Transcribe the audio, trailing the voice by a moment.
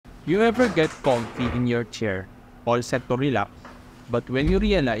You ever get comfy in your chair, all set to relax, but when you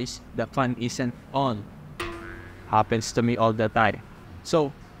realize the fan isn't on? Happens to me all the time.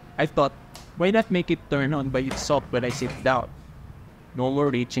 So, I thought, why not make it turn on by itself when I sit down? No more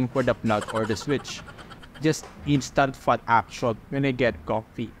reaching for the plug or the switch. Just instant fan action when I get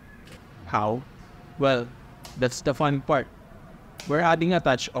comfy. How? Well, that's the fun part. We're adding a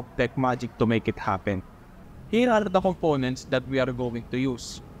touch of tech magic to make it happen. Here are the components that we are going to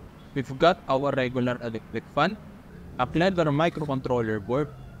use. We've got our regular electric fan, a clever microcontroller board,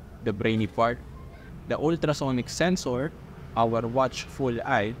 the brainy part, the ultrasonic sensor, our watchful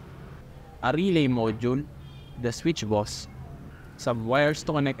eye, a relay module, the switch box, some wires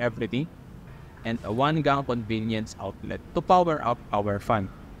to connect everything, and a 1-gang convenience outlet to power up our fan.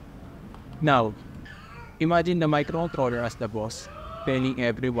 Now, imagine the microcontroller as the boss, telling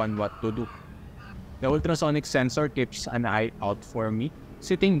everyone what to do. The ultrasonic sensor keeps an eye out for me,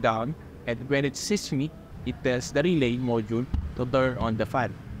 sitting down, and when it sees me, it tells the relay module to turn on the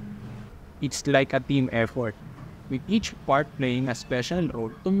fan. It's like a team effort, with each part playing a special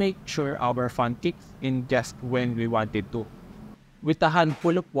role to make sure our fan kicks in just when we want it to. With a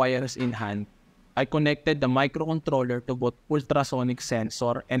handful of wires in hand, I connected the microcontroller to both ultrasonic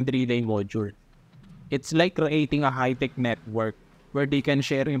sensor and relay module. It's like creating a high-tech network where they can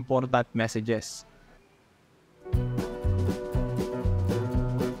share important messages.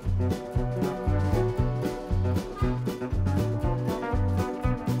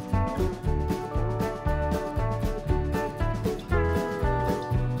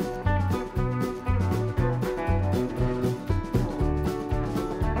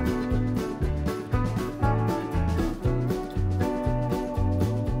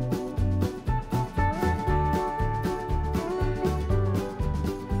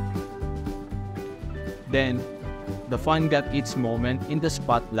 Then, the fan got its moment in the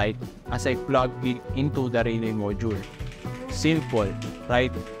spotlight as I plugged it into the relay module. Simple,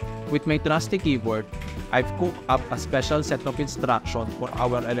 right? With my trusty keyboard, I've cooked up a special set of instructions for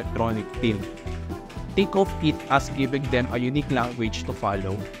our electronic team. Think of it as giving them a unique language to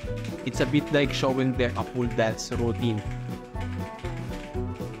follow. It's a bit like showing them a full dance routine.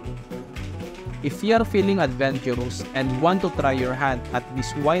 If you're feeling adventurous and want to try your hand at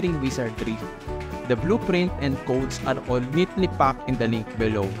this wiring wizardry, the blueprint and codes are all neatly packed in the link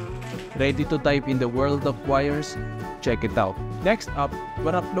below. Ready to dive in the world of wires? Check it out. Next up,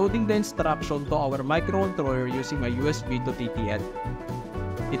 we're uploading the instruction to our microcontroller using a USB to TTL.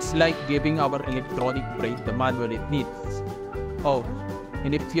 It's like giving our electronic brain the manual it needs. Oh,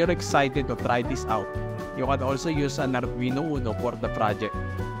 and if you're excited to try this out, you can also use an Arduino Uno for the project.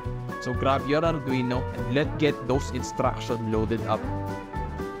 So grab your Arduino and let's get those instructions loaded up.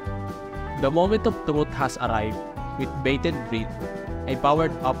 The moment of truth has arrived. With bated breath, I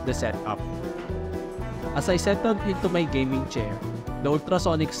powered up the setup. As I settled into my gaming chair, the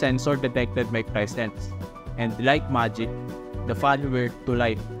ultrasonic sensor detected my presence, and like magic, the fan whirred to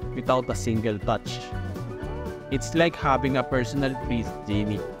life without a single touch. It's like having a personal priest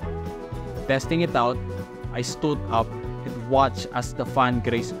genie. Testing it out, I stood up and watched as the fan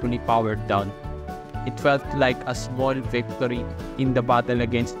gracefully powered down. It felt like a small victory in the battle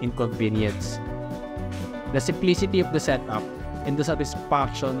against inconvenience. The simplicity of the setup and the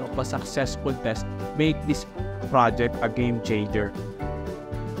satisfaction of a successful test made this project a game changer.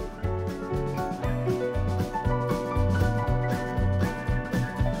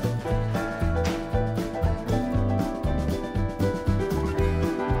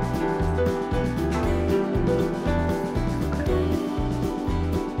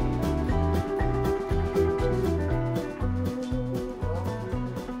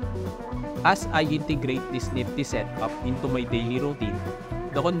 As I integrate this nifty setup into my daily routine,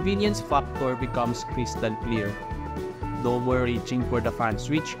 the convenience factor becomes crystal clear. No more reaching for the fan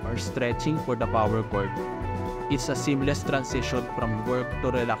switch or stretching for the power cord. It's a seamless transition from work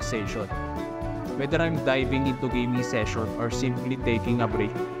to relaxation. Whether I'm diving into gaming session or simply taking a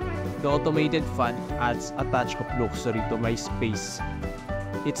break, the automated fan adds a touch of luxury to my space.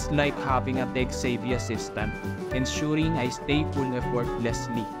 It's like having a tech-savvy assistant, ensuring I stay full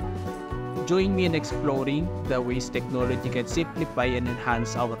effortlessly. Join me in exploring the ways technology can simplify and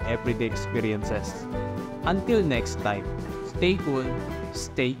enhance our everyday experiences. Until next time, stay cool,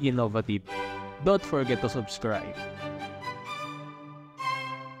 stay innovative. Don't forget to subscribe.